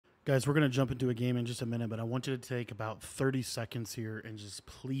Guys, we're going to jump into a game in just a minute, but I want you to take about 30 seconds here and just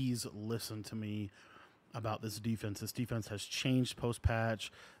please listen to me about this defense. This defense has changed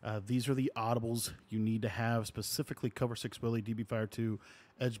post-patch. These are the audibles you need to have, specifically cover 6 Willie, DB Fire 2,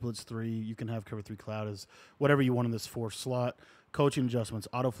 Edge Blitz 3. You can have cover 3 Cloud as whatever you want in this 4 slot. Coaching adjustments,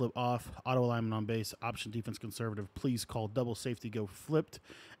 auto flip off, auto alignment on base, option defense conservative. Please call double safety, go flipped.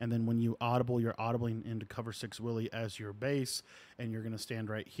 And then when you audible, you're audibling into cover 6 Willie as your base. And you're going to stand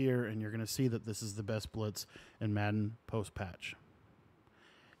right here and you're going to see that this is the best blitz in Madden post-patch.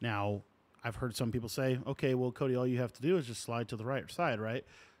 Now, I've heard some people say, okay, well, Cody, all you have to do is just slide to the right side, right?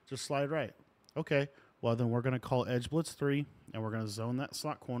 Just slide right. Okay, well, then we're going to call Edge Blitz 3, and we're going to zone that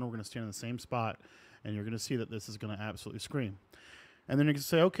slot corner. We're going to stand in the same spot, and you're going to see that this is going to absolutely scream. And then you can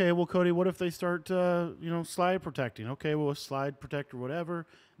say, okay, well, Cody, what if they start, slide protecting? Okay, well, slide protect or whatever.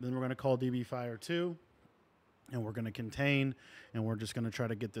 Then we're going to call DB Fire 2, and we're going to contain, and we're just going to try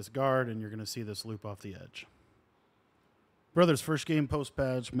to get this guard, and you're going to see this loop off the edge. Brothers, first game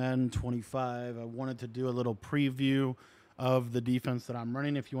post-patch, Madden 25. I wanted to do a little preview of the defense that I'm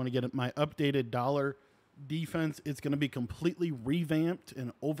running. If you want to get my updated dollar defense, it's going to be completely revamped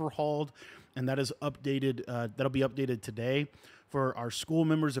and overhauled, and that is updated. That'll be updated today for our school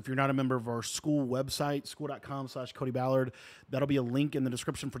members. If you're not a member of our school website, school.com/Cody Ballard, that'll be a link in the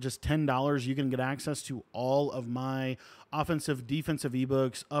description. For just $10, you can get access to all of my offensive, defensive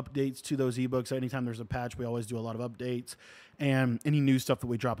ebooks, updates to those ebooks. Anytime there's a patch, we always do a lot of updates, and any new stuff that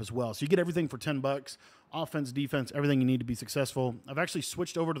we drop as well. So you get everything for $10. Offense, defense, everything you need to be successful. I've actually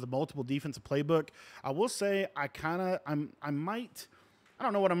switched over to the multiple defensive playbook. I will say I don't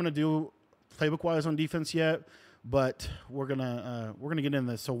know what I'm gonna do playbook wise on defense yet, but we're gonna get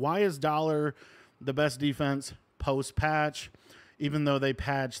into this. So why is dollar the best defense post patch, even though they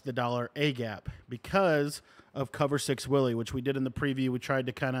patched the dollar A gap? Because of cover 6 Willie, which we did in the preview. We tried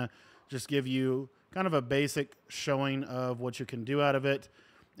to kind of just give you kind of a basic showing of what you can do out of it.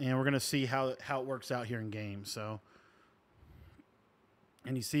 And we're going to see how it works out here in game. So,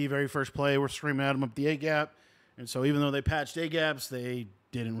 and you see, very first play, we're screaming at them up the A gap. And so even though they patched A gaps, they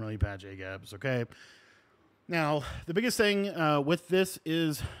didn't really patch A gaps, okay? Now, the biggest thing with this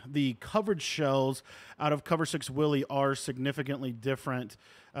is the coverage shells out of cover 6 Willie are significantly different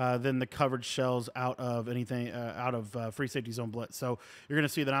than the coverage shells out of anything out of free safety zone blitz. So you're going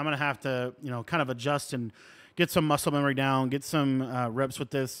to see that I'm going to have to, kind of adjust and get some muscle memory down, get some reps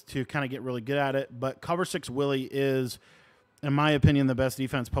with this to kind of get really good at it. But cover 6 Willie is, in my opinion, the best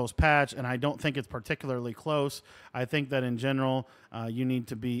defense post-patch, and I don't think it's particularly close. I think that in general, you need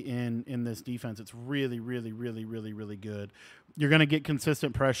to be in this defense. It's really, really, really, really, really good. You're going to get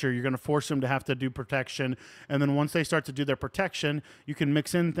consistent pressure. You're going to force them to have to do protection, and then once they start to do their protection, you can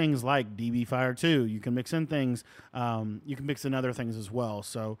mix in things like DB Fire 2. You can mix in things. You can mix in other things as well.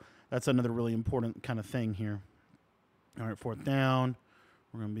 So that's another really important kind of thing here. All right, 4th down.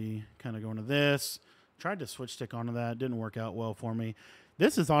 We're going to be kind of going to this. Tried to switch stick onto that. Didn't work out well for me.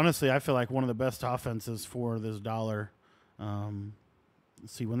 This is honestly, I feel like, one of the best offenses for this dollar.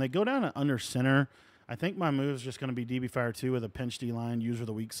 Let's see. When they go down to under center, I think my move is just going to be DB Fire 2 with a pinch D line, user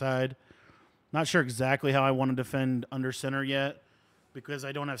the weak side. Not sure exactly how I want to defend under center yet because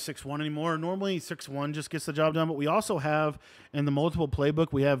I don't have 6-1 anymore. Normally 6-1 just gets the job done, but we also have in the multiple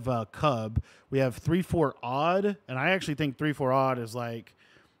playbook, we have Cub. We have 3-4 odd, and I actually think 3-4 odd is like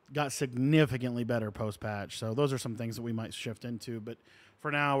got significantly better post-patch. So those are some things that we might shift into. But for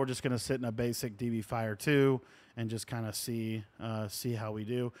now, we're just going to sit in a basic DB Fire 2 and just kind of see how we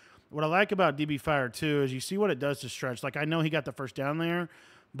do. What I like about DB Fire 2 is you see what it does to stretch. Like, I know he got the first down there,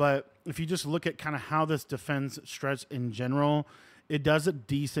 but if you just look at kind of how this defends stretch in general, it does a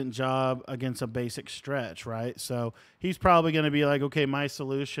decent job against a basic stretch, right? So he's probably going to be like, okay, my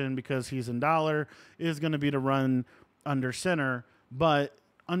solution, because he's in dollar, is going to be to run under center, but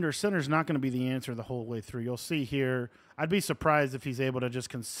under center is not going to be the answer the whole way through. You'll see here, I'd be surprised if he's able to just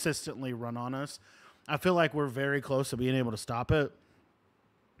consistently run on us. I feel like we're very close to being able to stop it.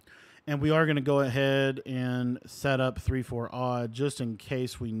 And we are going to go ahead and set up 3-4 odd just in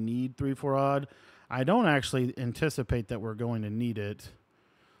case we need 3-4 odd. I don't actually anticipate that we're going to need it.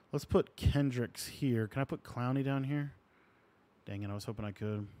 Let's put Kendricks here. Can I put Clowney down here? Dang it, I was hoping I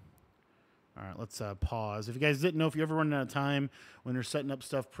could. All right, let's pause. If you guys didn't know, if you ever run out of time when you're setting up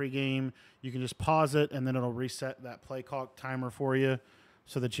stuff pregame, you can just pause it, and then it'll reset that play clock timer for you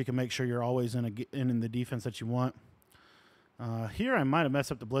so that you can make sure you're always in the defense that you want. Here I might have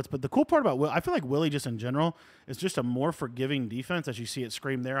messed up the blitz, but the cool part about Will, I feel like Willie just in general is just a more forgiving defense. As you see it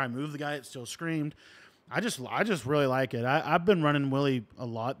scream there, I moved the guy, it still screamed. I just really like it. I've been running Willie a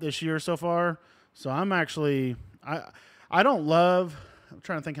lot this year so far, so I'm actually I don't love I'm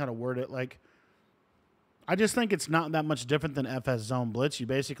trying to think how to word it. Like, I just think it's not that much different than FS Zone Blitz. You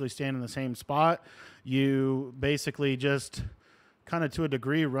basically stand in the same spot. You basically just kind of to a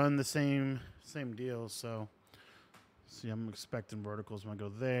degree run the same deal. So, see, I'm expecting verticals. I'm going to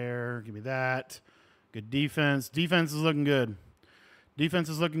go there. Give me that. Good defense. Defense is looking good. Defense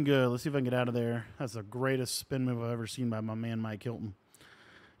is looking good. Let's see if I can get out of there. That's the greatest spin move I've ever seen by my man Mike Hilton.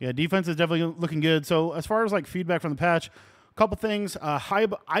 Yeah, defense is definitely looking good. So as far as like feedback from the patch, a couple things. I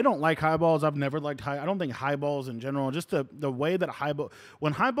don't like high balls. I've never liked high. I don't think high balls in general. Just the way that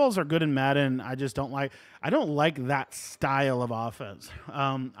when high balls are good in Madden, I just don't like. I don't like that style of offense.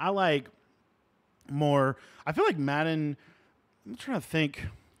 I like more. I feel like Madden. I'm trying to think.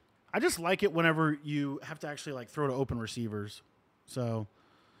 I just like it whenever you have to actually like throw to open receivers. So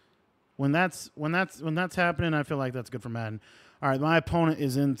when that's happening, I feel like that's good for Madden. All right, my opponent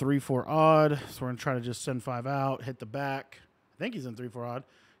is in 3-4 odd, so we're gonna try to just send 5 out, hit the back. I think he's in 3-4 odd.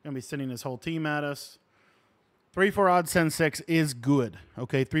 Gonna be sending his whole team at us. 3-4 odd send 6 is good.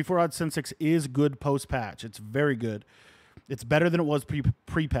 Okay, 3-4 odd send 6 is good post patch. It's very good. It's better than it was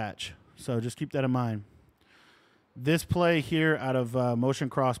pre patch. So just keep that in mind. This play here out of motion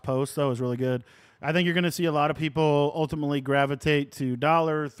cross post though is really good. I think you're going to see a lot of people ultimately gravitate to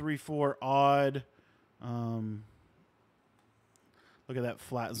dollar 3-4 odd. Look at that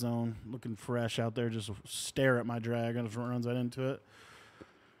flat zone looking fresh out there. Just stare at my drag and it runs right into it.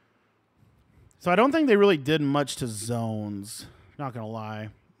 So I don't think they really did much to zones. Not going to lie.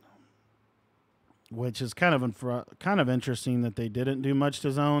 Which is kind of interesting that they didn't do much to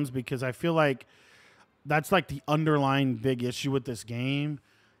zones because I feel like that's like the underlying big issue with this game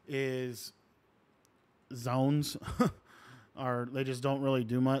is zones they just don't really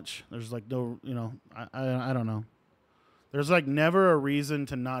do much. There's like no, I don't know. There's like never a reason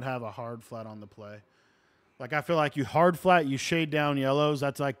to not have a hard flat on the play. Like I feel like you hard flat, you shade down yellows.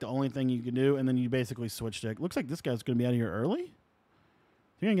 That's like the only thing you can do. And then you basically switch stick. Looks like this guy's going to be out of here early.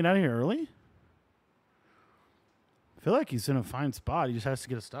 You going to get out of here early? I feel like he's in a fine spot. He just has to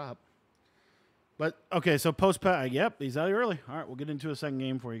get a stop. But, okay, so post-pat, yep, he's out of here early. All right, we'll get into a second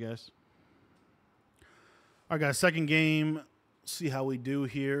game for you guys. All right, guys, second game. See how we do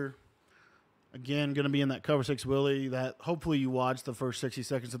here. Again, going to be in that cover 6 Willie that hopefully you watched the first 60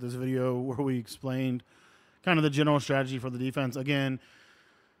 seconds of this video where we explained kind of the general strategy for the defense. Again,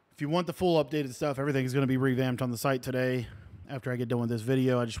 if you want the full updated stuff, everything is going to be revamped on the site today. After I get done with this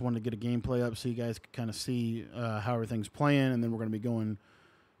video, I just wanted to get a gameplay up so you guys can kind of see how everything's playing, and then we're going to be going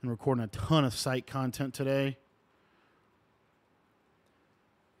and recording a ton of site content today.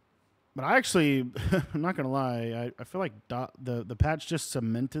 But I actually, I'm not going to lie, I feel like the patch just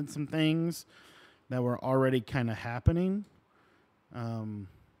cemented some things that were already kind of happening. So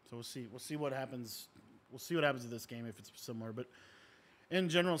we'll see what happens. We'll see what happens in this game if it's similar. But in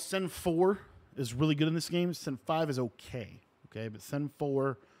general, Send 4 is really good in this game. Send 5 is okay. Okay, but Send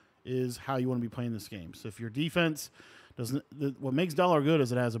 4 is how you want to be playing this game. So if your defense doesn't, what makes Dollar good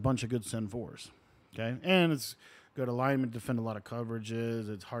is it has a bunch of good Send 4s. Okay, and it's good alignment, defend a lot of coverages.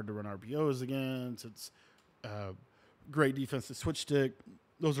 It's hard to run RPOs against. It's great defense to switch stick.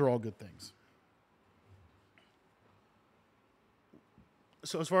 Those are all good things.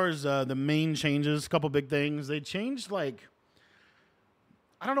 So as far as the main changes, a couple big things. They changed like,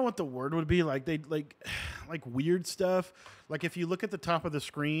 I don't know what the word would be. Like they like weird stuff. Like if you look at the top of the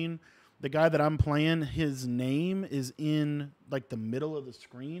screen, the guy that I'm playing, his name is in like the middle of the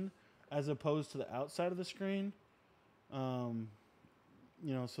screen as opposed to the outside of the screen.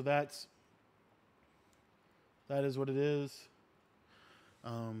 So that is what it is.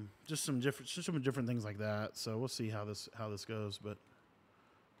 Just some different things like that. So we'll see how this goes. But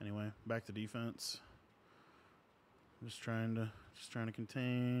anyway, back to defense. Just trying to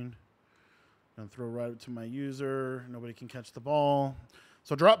contain. Gonna throw right to my user. Nobody can catch the ball.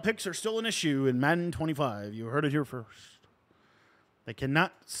 So drop picks are still an issue in Madden 25. You heard it here first. They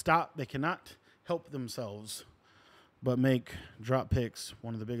cannot stop. They cannot help themselves but make drop picks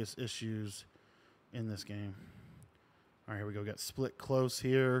one of the biggest issues in this game. All right, here we go. Got split close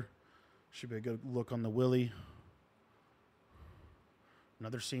here. Should be a good look on the Willie.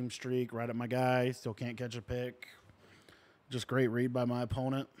 Another seam streak right at my guy. Still can't catch a pick. Just great read by my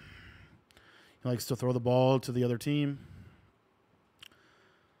opponent. He likes to throw the ball to the other team.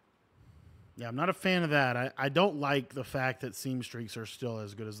 Yeah, I'm not a fan of that. I don't like the fact that seam streaks are still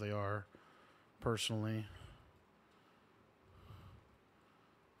as good as they are, personally.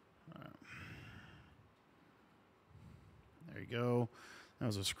 There you go. That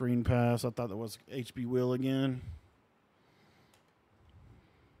was a screen pass. I thought that was HB Will again.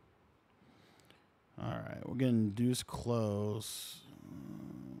 All right, we're getting deuce close.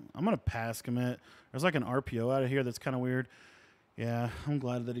 I'm going to pass commit. There's like an RPO out of here that's kind of weird. Yeah, I'm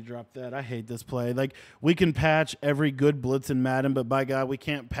glad that he dropped that. I hate this play. Like, we can patch every good blitz in Madden, but by God, we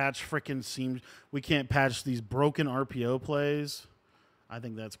can't patch freaking seams. We can't patch these broken RPO plays. I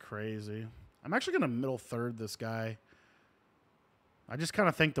think that's crazy. I'm actually going to middle third this guy. I just kind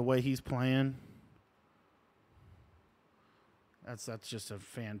of think the way he's playing, that's just a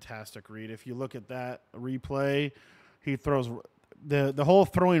fantastic read. If you look at that replay, he throws the whole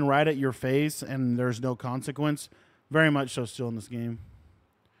throwing right at your face and there's no consequence. Very much so still in this game.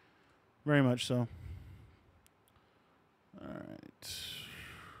 Very much so. All right.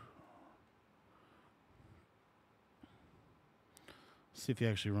 See if he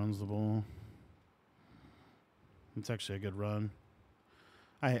actually runs the ball. It's actually a good run.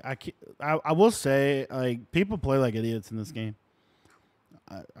 I will say, like, people play like idiots in this game.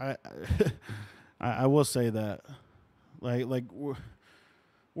 I will say that. Like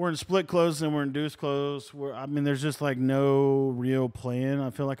we're in split close and we're in deuce close. I mean, there's just like no real playing. I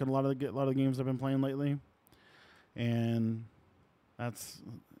feel like a lot of the games I've been playing lately, and that's.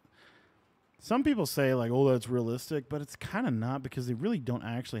 Some people say like, oh, that's realistic, but it's kind of not because they really don't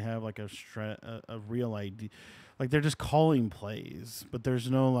actually have like a real idea. Like, they're just calling plays, but there's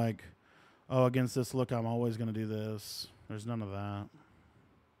no like, oh, against this look, I'm always going to do this. There's none of that.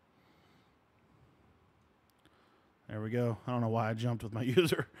 There we go. I don't know why I jumped with my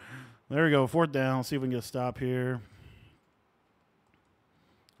user. There we go. 4th down. Let's see if we can get a stop here.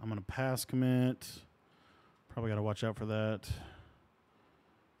 I'm going to pass commit. Probably got to watch out for that.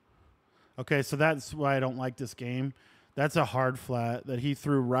 Okay, so that's why I don't like this game. That's a hard flat that he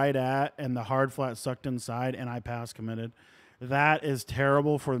threw right at, and the hard flat sucked inside, and I pass committed. That is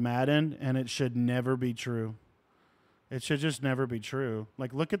terrible for Madden, and it should never be true. It should just never be true.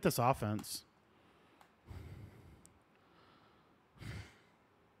 Like, look at this offense.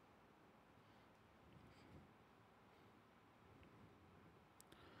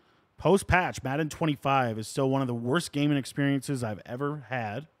 Post-patch, Madden 25 is still one of the worst gaming experiences I've ever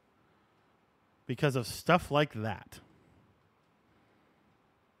had because of stuff like that.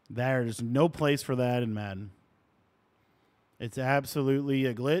 There's no place for that in Madden. It's absolutely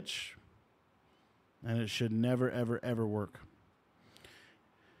a glitch, and it should never, ever, ever work.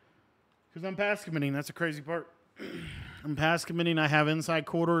 Because I'm pass committing. That's the crazy part. I'm pass committing. I have inside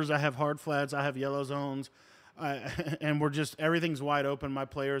quarters. I have hard flats. I have yellow zones. And we're just, everything's wide open. My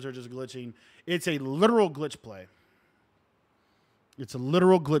players are just glitching. It's a literal glitch play. It's a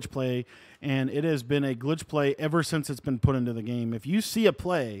literal glitch play, and it has been a glitch play ever since it's been put into the game. If you see a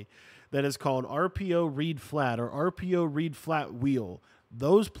play that is called RPO read flat or RPO read flat wheel,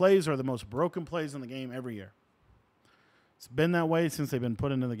 those plays are the most broken plays in the game every year. It's been that way since they've been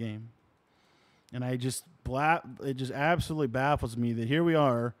put into the game. And it just absolutely baffles me that here we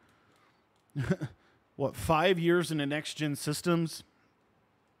are, what, 5 years into next-gen systems,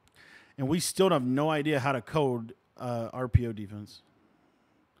 and we still have no idea how to code RPO defense.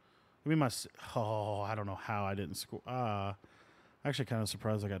 I don't know how I didn't score. Actually kind of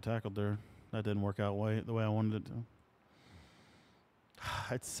surprised I got tackled there. That didn't work out the way I wanted it to.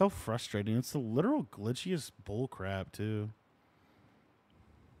 It's so frustrating. It's the literal glitchiest bull crap, too.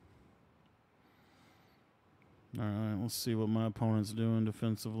 All right, let's see what my opponent's doing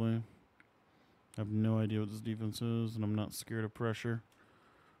defensively. I have no idea what this defense is, and I'm not scared of pressure.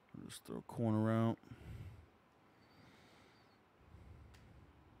 I'll just throw a corner out.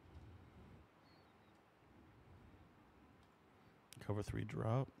 Cover 3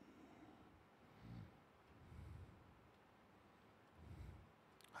 drop.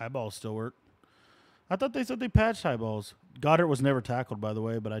 High balls still work. I thought they said they patched high balls. Goddard was never tackled, by the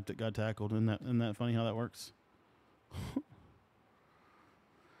way, but I got tackled. Isn't that funny how that works?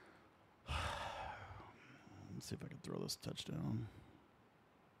 Let's see if I can throw this touchdown.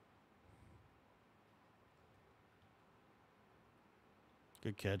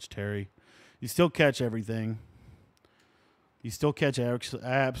 Good catch, Terry. You still catch everything. You still catch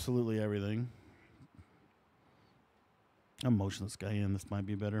absolutely everything. I'm motioning this guy in. This might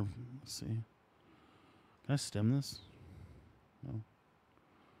be better. Let's see. Can I stem this? No.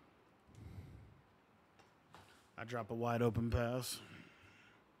 I drop a wide open pass.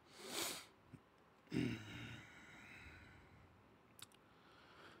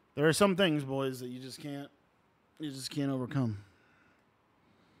 There are some things, boys, that you just can't overcome.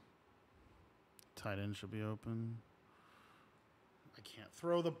 Tight end should be open. I can't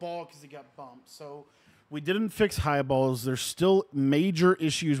throw the ball because he got bumped. So we didn't fix high balls. There's still major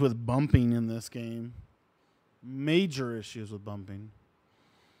issues with bumping in this game. Major issues with bumping.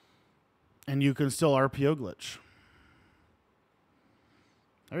 And you can still RPO glitch.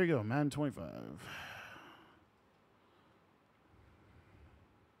 There you go, Madden 25.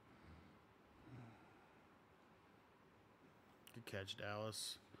 Good catch,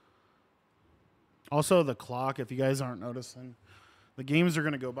 Dallas. Also, the clock, if you guys aren't noticing, the games are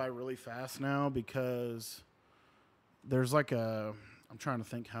going to go by really fast now because there's like a, I'm trying to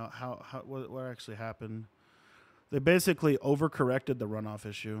think what actually happened. They basically overcorrected the runoff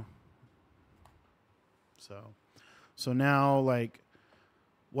issue. So now, like,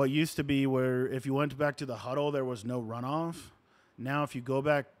 what used to be where if you went back to the huddle, there was no runoff. Now, if you go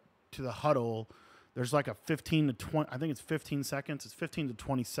back to the huddle, there's like a 15 to 20, I think it's 15 seconds. It's 15 to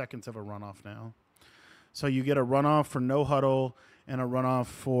 20 seconds of a runoff now. So you get a runoff for no huddle and a runoff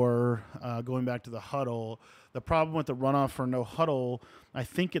for going back to the huddle. The problem with the runoff for no huddle, I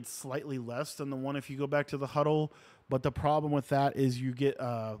think it's slightly less than the one if you go back to the huddle. But the problem with that is you get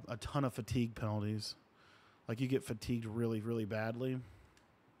a ton of fatigue penalties. Like, you get fatigued really, really badly.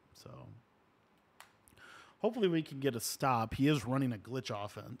 So hopefully we can get a stop. He is running a glitch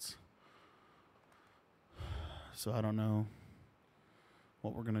offense. So I don't know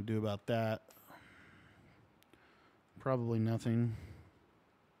what we're going to do about that. Probably nothing.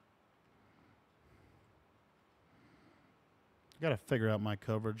 Got to figure out my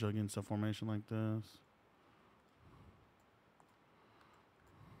coverage against a formation like this.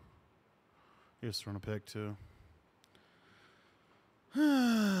 He's throwing a pick too.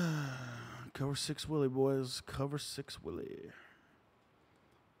 Cover 6 Willie, boys. Cover 6 Willie.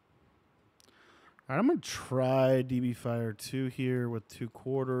 All right, I'm going to try DB Fire 2 here with 2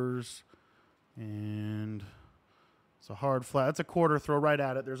 quarters. And it's a hard flat. It's a quarter. Throw right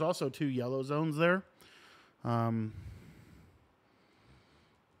at it. There's also 2 yellow zones there. I'm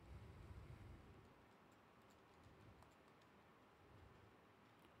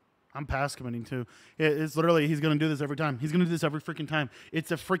pass committing too. It's literally, he's going to do this every time. He's going to do this every freaking time.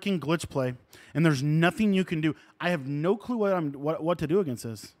 It's a freaking glitch play, and there's nothing you can do. I have no clue what to do against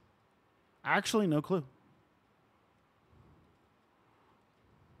this. Actually, no clue.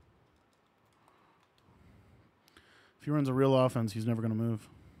 If he runs a real offense, he's never going to move.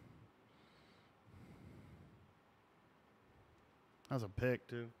 That's a pick,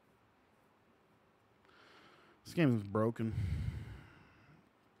 too. This game is broken.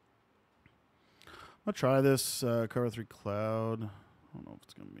 I'll try this cover 3 cloud. I don't know if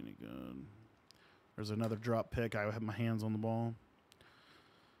it's going to be any good. There's another drop pick. I have my hands on the ball.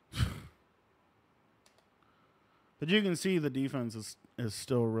 But you can see the defense is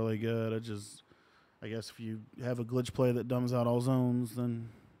still really good. I guess if you have a glitch play that dumbs out all zones, then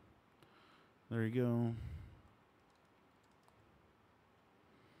there you go.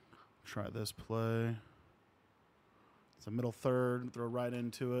 Try this play. It's a middle third. Throw right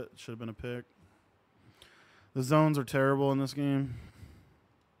into it. Should have been a pick. The zones are terrible in this game.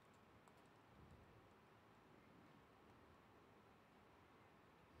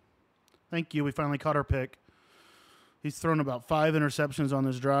 Thank you. We finally caught our pick. He's thrown about 5 interceptions on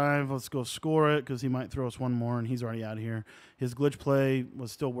this drive. Let's go score it because he might throw us one more, and he's already out of here. His glitch play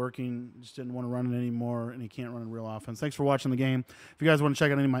was still working. Just didn't want to run it anymore, and he can't run a real offense. Thanks for watching the game. If you guys want to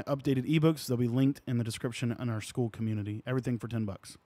check out any of my updated ebooks, they'll be linked in the description in our school community. Everything for $10.